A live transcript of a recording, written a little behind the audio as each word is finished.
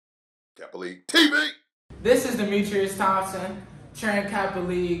Kappa League TV. This is Demetrius Thompson, Trenton Kappa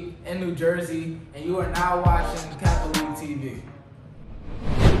League in New Jersey, and you are now watching Kappa League TV.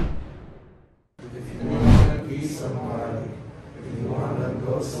 If you want to be somebody, if you want to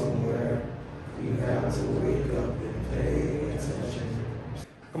go somewhere, you have to wake up and pay attention.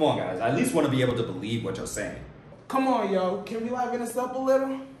 Come on, guys. I at least want to be able to believe what you're saying. Come on, yo. Can we liven this up a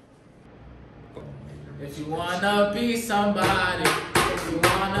little? If you wanna be somebody, if you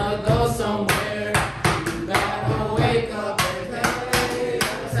wanna go somewhere, you gotta wake up and pay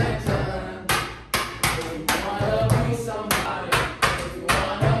attention. If you wanna be somebody, if you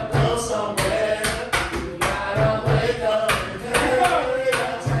wanna go somewhere, you gotta wake up and pay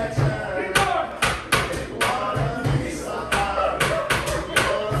attention. If you wanna be somebody, if you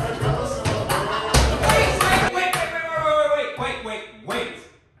wanna go somewhere. Wait.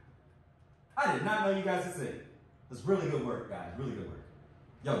 I did not know you guys could sing. That's really good work, guys. Really good work.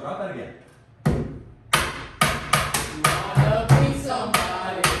 Yo, drop that again. You wanna be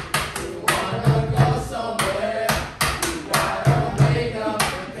somebody, you wanna go somewhere, you gotta wake up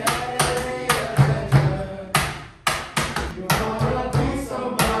and pay attention. You wanna be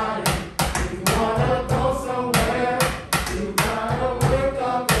somebody, you wanna go somewhere, you gotta wake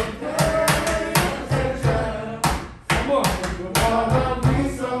up and pay attention. Come on. You wanna be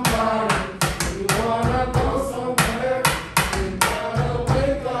somebody, you wanna go somewhere, you gotta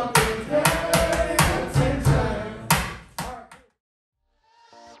wake up and pay attention.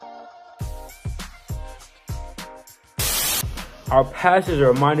 Our past is a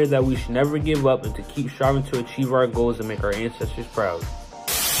reminder that we should never give up and to keep striving to achieve our goals and make our ancestors proud.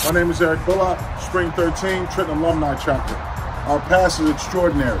 My name is Eric Bullock, Spring 13, Trenton Alumni Chapter. Our past is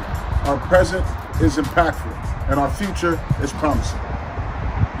extraordinary, our present is impactful, and our future is promising.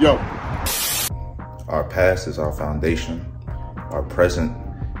 Yo. Our past is our foundation, our present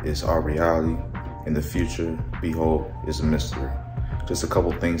is our reality, and the future, behold, is a mystery. Just a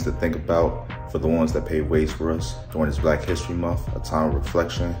couple things to think about for the ones that paved ways for us during this Black History Month, a time of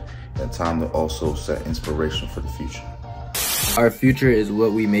reflection, and a time to also set inspiration for the future. Our future is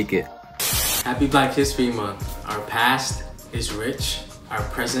what we make it. Happy Black History Month. Our past is rich, our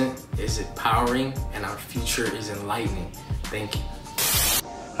present is empowering, and our future is enlightening. Thank you.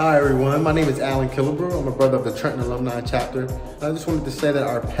 Hi everyone, my name is Alan Killebrew. I'm a brother of the Trenton Alumni Chapter. I just wanted to say that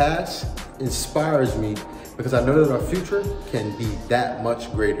our past inspires me because I know that our future can be that much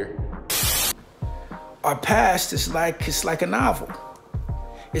greater. Our past is like a novel.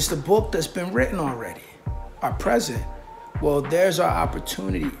 It's the book that's been written already. Our present, well, there's our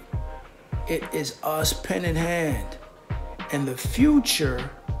opportunity. It is us pen in hand. And the future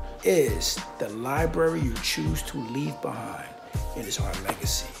is the library you choose to leave behind. It is our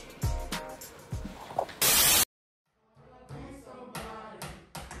legacy.